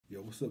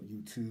What's up,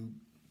 YouTube?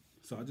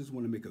 So I just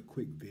want to make a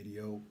quick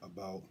video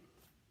about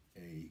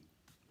a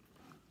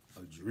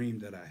a dream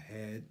that I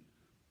had.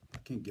 I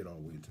can't get all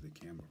the way into the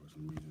camera for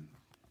some reason,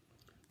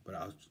 but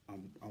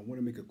I want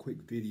to make a quick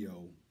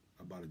video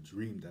about a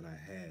dream that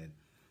I had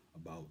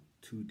about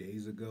 2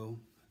 days ago.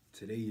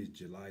 Today is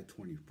July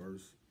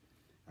 21st.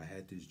 I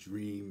had this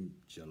dream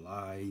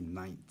July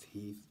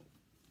 19th,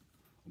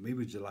 or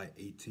maybe July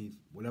 18th,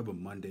 whatever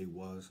Monday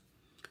was.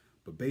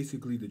 But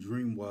basically, the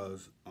dream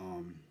was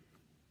um,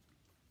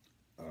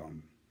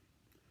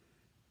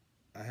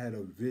 I had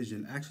a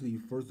vision. Actually,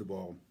 first of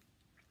all,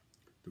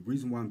 the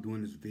reason why I'm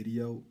doing this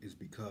video is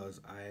because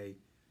I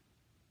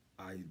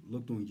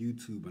looked on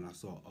YouTube and I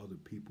saw other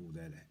people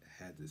that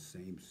had the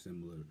same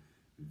similar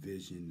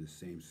vision, the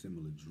same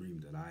similar dream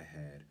that I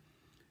had,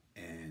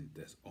 and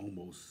that's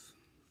almost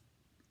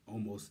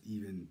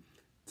even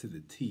to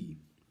the T.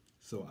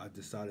 So I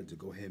decided to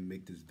go ahead and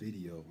make this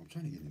video. I'm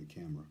trying to get in the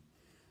camera.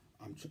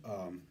 I'm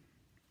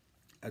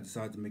I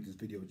decided to make this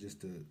video just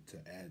to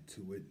add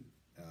to it.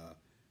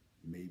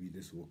 Maybe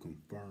this will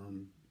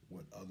confirm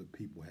what other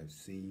people have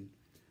seen.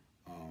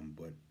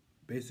 But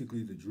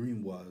basically, the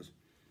dream was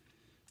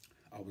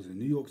I was in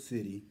New York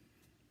City,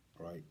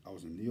 right? I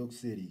was in New York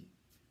City,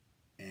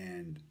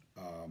 and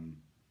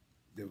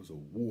there was a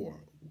war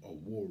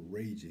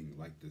raging.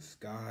 Like the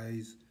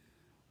skies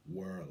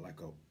were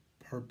like a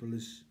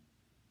purplish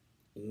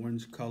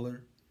orange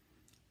color,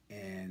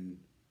 and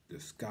the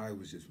sky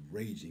was just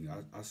raging.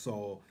 I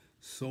saw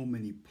so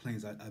many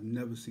planes. I've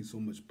never seen so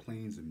much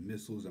planes and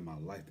missiles in my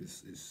life.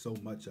 It's so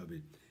much of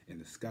it in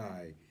the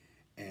sky.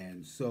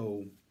 And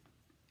so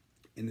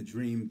in the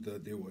dream,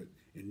 there were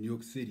in New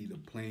York City, the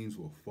planes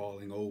were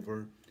falling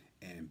over,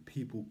 and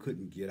people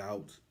couldn't get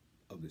out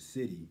of the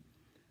city,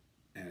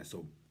 and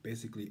so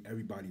basically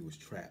everybody was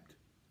trapped.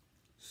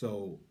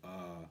 So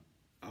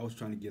I was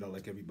trying to get out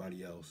like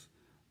everybody else.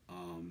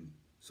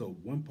 So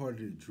one part of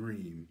the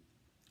dream,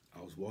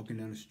 I was walking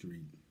down the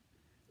street.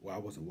 Well, I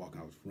wasn't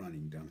walking; I was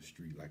running down the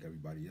street like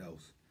everybody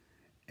else,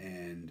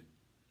 and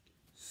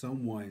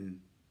someone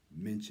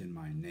mentioned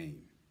my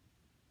name,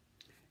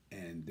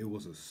 and there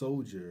was a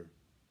soldier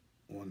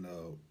on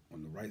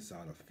the right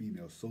side, a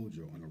female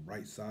soldier on the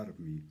right side of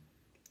me,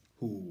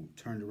 who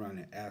turned around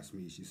and asked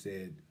me. She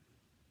said,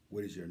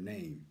 "What is your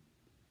name?"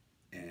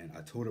 And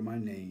I told her my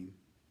name,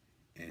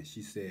 and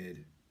she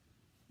said,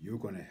 "You're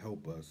going to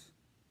help us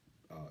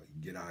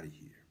get out of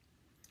here."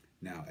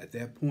 Now, at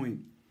that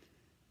point,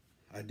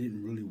 I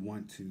didn't really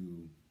want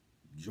to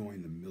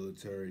join the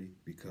military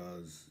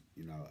because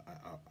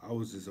I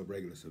was just a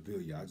regular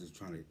civilian. I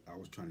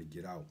was trying to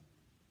get out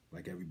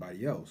like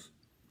everybody else.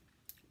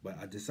 But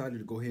I decided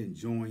to go ahead and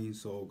join,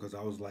 so because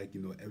I was like,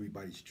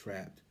 everybody's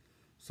trapped,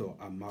 so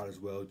I might as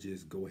well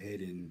just go ahead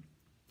and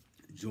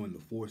join the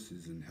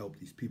forces and help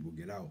these people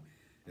get out,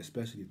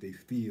 especially if they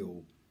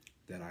feel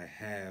that I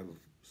have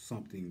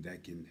something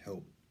that can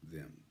help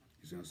them.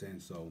 You see what I'm saying?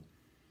 So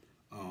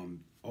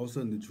all of a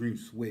sudden the dream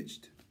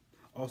switched.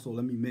 Also,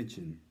 let me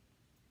mention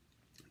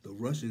the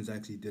Russians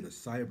actually did a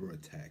cyber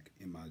attack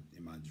in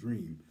my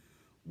dream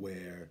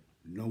where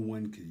no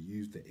one could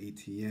use the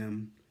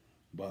ATM,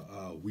 but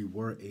we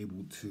were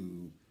able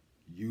to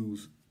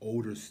use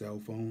older cell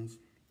phones,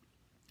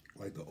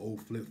 like the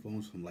old flip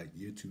phones from like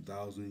year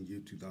 2000, year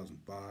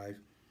 2005.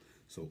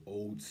 So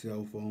old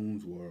cell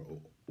phones or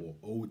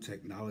old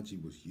technology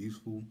was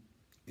useful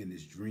in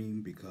this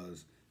dream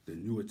because the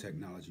newer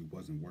technology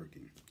wasn't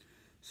working.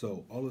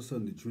 So all of a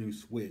sudden the dream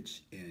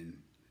switched, and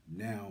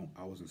now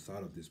I was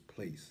inside of this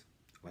place,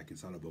 like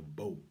inside of a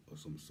boat of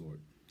some sort.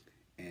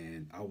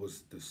 And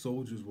the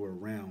soldiers were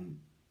around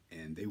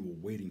and they were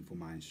waiting for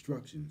my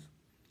instructions.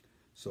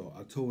 So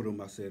I told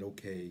them, I said,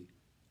 okay,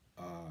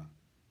 uh,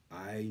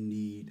 I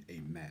need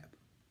a map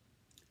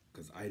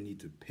because I need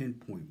to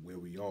pinpoint where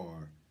we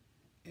are.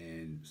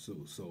 And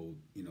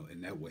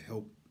and that would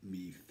help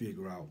me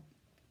figure out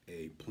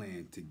a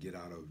plan to get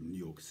out of New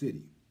York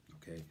City.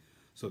 Okay.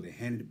 So they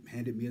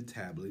handed me a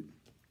tablet,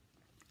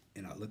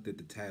 and I looked at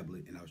the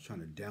tablet, and I was trying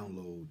to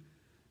download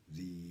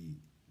the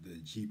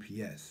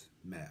GPS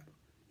map.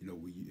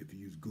 If you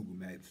use Google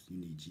Maps, you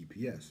need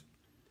GPS.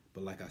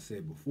 But like I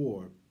said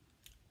before,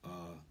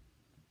 uh,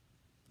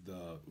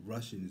 the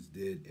Russians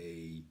did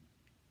a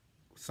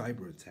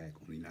cyber attack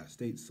on the United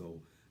States,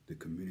 so the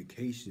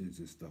communications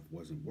and stuff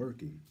wasn't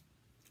working.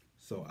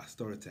 So I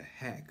started to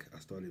hack. I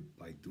started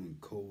like doing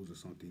codes or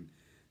something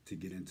to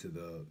get into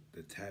the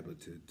tablet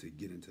to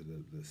get into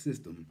the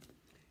system.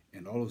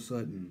 And all of a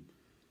sudden,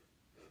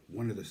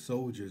 one of the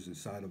soldiers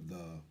inside of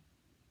the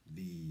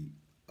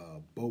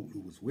boat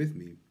who was with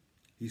me,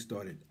 he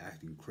started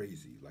acting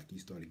crazy. Like he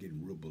started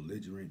getting real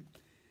belligerent,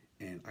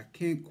 and I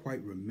can't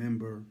quite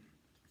remember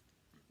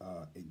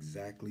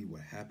exactly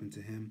what happened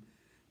to him,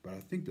 but I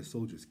think the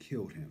soldiers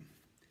killed him.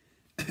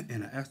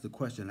 And I asked the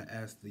question. I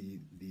asked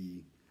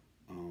the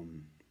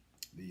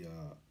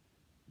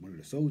one of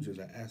the soldiers.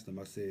 I asked him.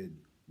 I said,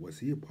 "Was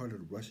he a part of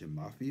the Russian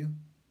mafia?"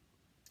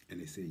 And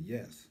they said,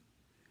 "Yes.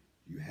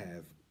 You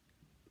have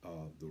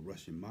the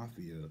Russian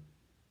mafia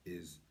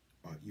is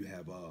you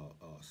have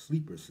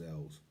sleeper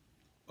cells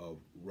of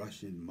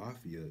Russian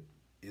mafia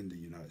in the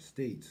United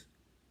States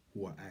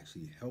who are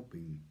actually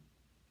helping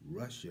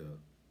Russia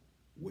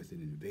with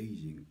an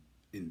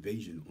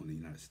invasion on the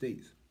United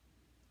States.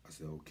 I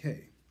said,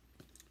 okay.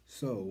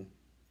 So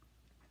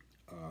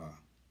uh,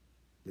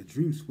 the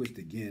dream switched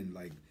again.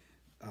 Like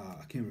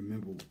I can't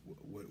remember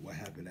what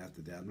happened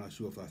after that. I'm not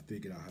sure if I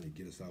figured out how to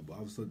get us out. But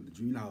all of a sudden, the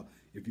dream. Now,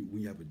 if you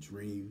when you have a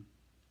dream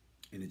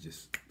and it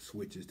just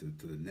switches to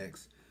the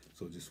next,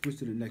 so it just switched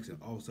to the next,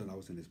 and all of a sudden I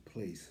was in this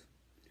place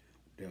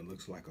that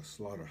looks like a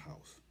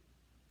slaughterhouse,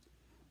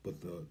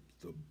 but the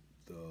the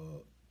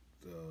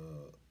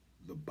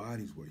the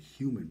bodies were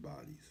human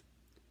bodies.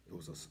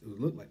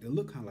 It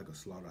looked kind of like a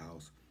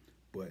slaughterhouse,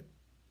 but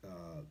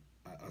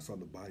I saw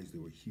the bodies. They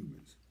were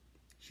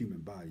human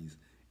bodies,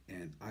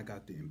 and I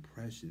got the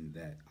impression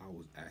that I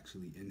was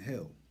actually in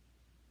hell.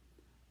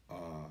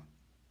 Uh,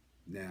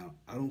 Now,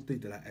 I don't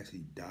think that I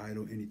actually died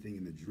or anything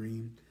in the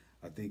dream.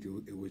 I think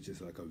it was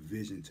just like a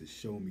vision to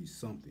show me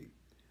something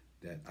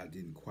that I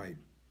didn't quite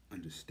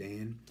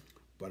understand.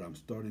 But I'm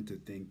starting to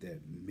think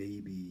that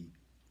maybe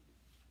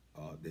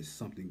there's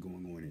something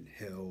going on in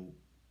hell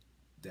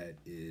that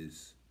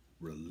is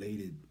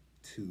related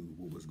to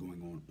what was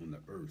going on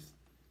the earth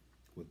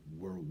with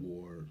World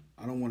War.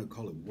 I don't want to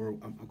call it World.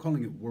 I'm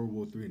calling it World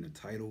War III in the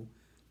title,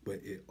 but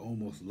it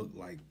almost looked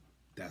like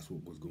that's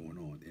what was going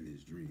on in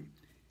his dream.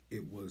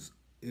 It was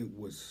it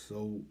was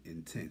so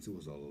intense. It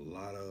was a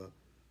lot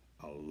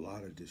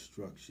of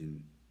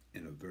destruction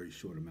in a very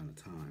short amount of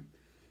time.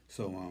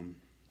 So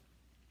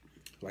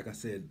like I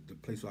said, the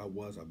place where I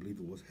was, I believe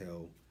it was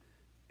hell,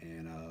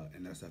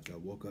 and that's after I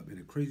woke up. And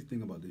the crazy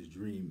thing about this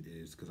dream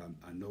is because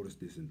I noticed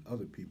this in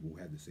other people who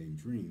had the same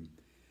dream,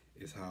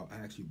 is how I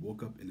actually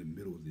woke up in the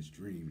middle of this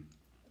dream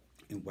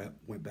and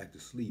went back to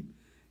sleep,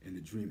 and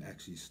the dream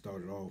actually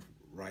started off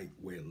right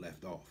where it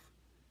left off.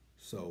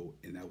 So,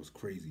 and that was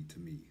crazy to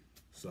me.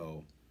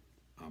 So,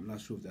 I'm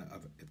not sure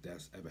if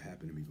that's ever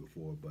happened to me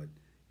before, but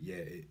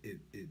yeah,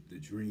 the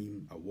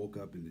dream. I woke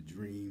up and the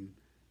dream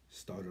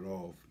started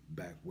off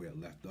back where it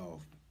left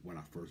off when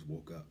I first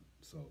woke up.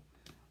 So,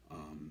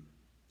 um,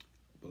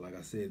 but like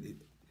I said,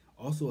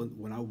 also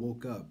when I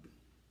woke up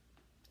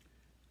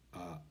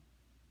uh,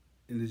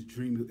 in this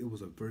dream, it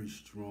was a very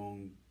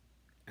strong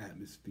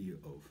atmosphere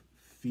of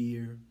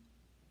fear.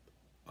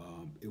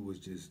 It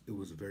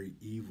was very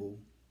evil,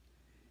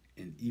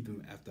 and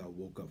even after I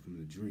woke up from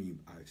the dream,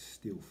 I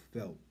still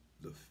felt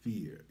the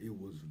fear. It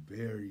was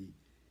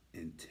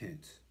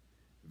intense,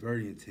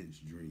 very intense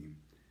dream,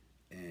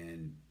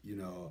 and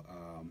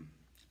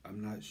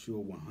I'm not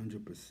sure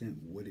 100%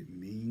 what it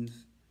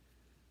means.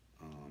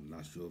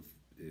 Not sure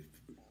if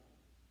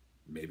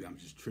maybe I'm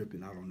just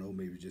tripping. I don't know.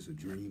 Maybe it's just a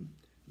dream.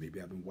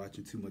 Maybe I've been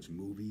watching too much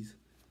movies.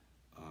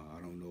 I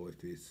don't know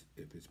if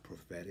it's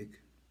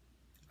prophetic.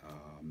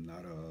 I'm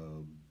not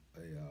a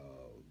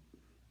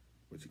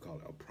what you call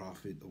it, a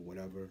prophet or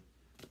whatever.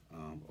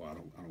 Or I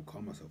don't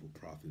call myself a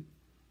prophet.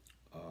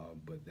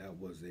 But that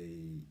was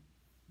a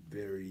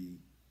very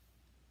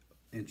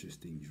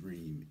interesting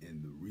dream,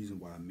 and the reason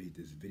why I made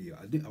this video,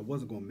 I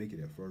wasn't gonna make it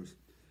at first,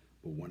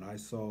 but when I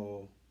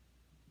saw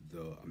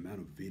the amount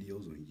of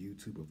videos on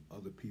YouTube of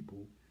other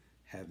people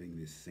having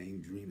this same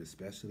dream,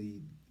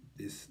 especially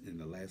this in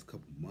the last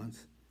couple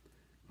months,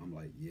 I'm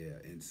like, yeah.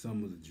 And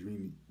some of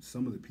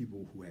the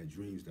people who had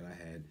dreams that I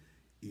had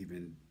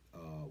even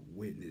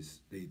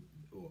witnessed,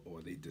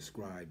 or they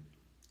described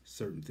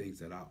certain things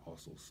that I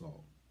also saw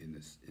in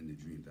the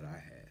dream that I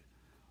had.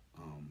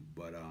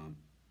 But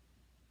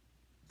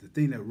the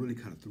thing that really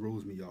kind of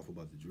throws me off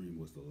about the dream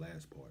was the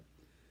last part.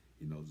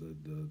 You know,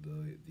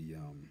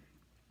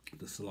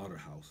 the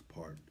slaughterhouse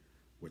part,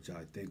 which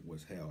I think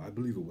was hell. I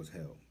believe it was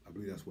hell. I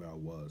believe that's where I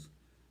was.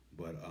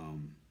 But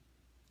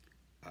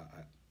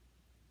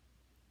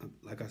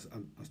like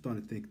I'm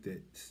starting to think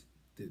that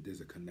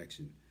there's a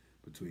connection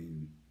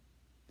between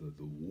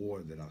the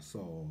war that I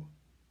saw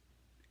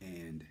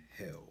and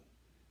hell.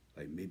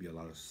 Like maybe a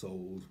lot of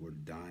souls were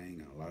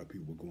dying and a lot of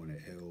people were going to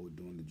hell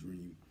during the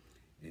dream,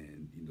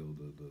 and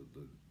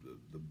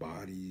the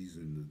bodies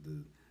and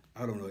the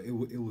I don't know.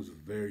 It was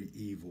very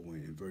evil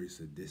and very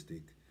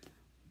sadistic.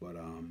 But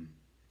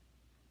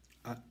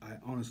I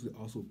honestly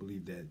also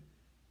believe that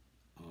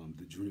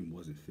the dream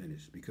wasn't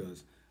finished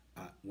because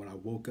when I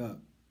woke up,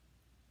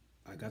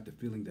 I got the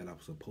feeling that I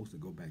was supposed to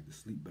go back to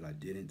sleep, but I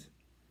didn't.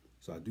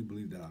 So I do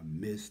believe that I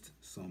missed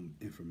some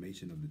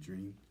information of the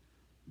dream.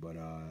 But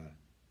I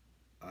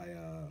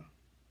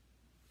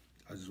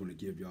I just want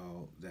to give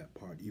y'all that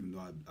part, even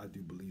though I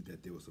do believe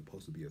that there was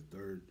supposed to be a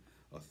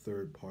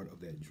third part of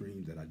that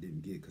dream that I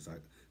didn't get because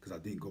I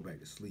didn't go back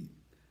to sleep.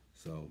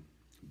 So,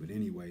 but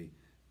anyway,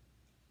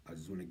 I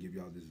just want to give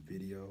y'all this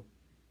video.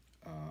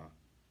 Uh,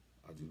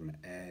 I just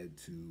want to add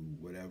to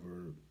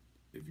whatever.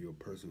 If you're a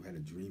person who had a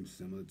dream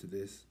similar to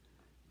this,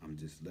 I'm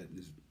just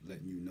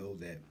letting you know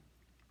that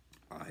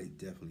I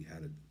definitely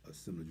had a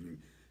similar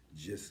dream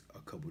just a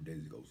couple of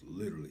days ago. So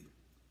literally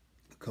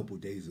a couple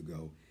of days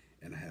ago,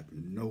 and I have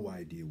no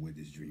idea where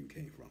this dream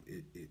came from.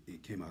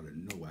 It came out of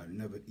nowhere. I've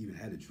never even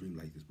had a dream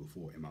like this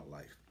before in my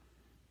life.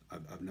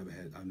 I've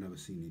never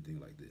seen anything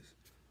like this,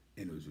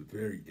 and it was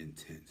very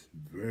intense,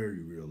 very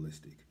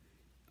realistic.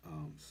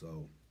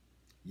 So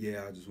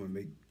yeah, I just want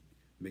to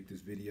make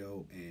this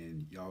video,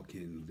 and y'all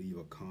can leave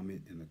a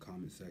comment in the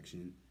comment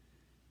section.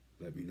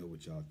 Let me know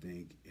what y'all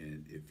think,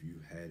 and if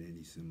you had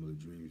any similar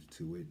dreams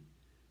to it.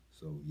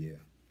 So yeah,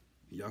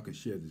 y'all can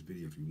share this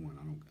video if you want.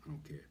 I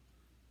don't care.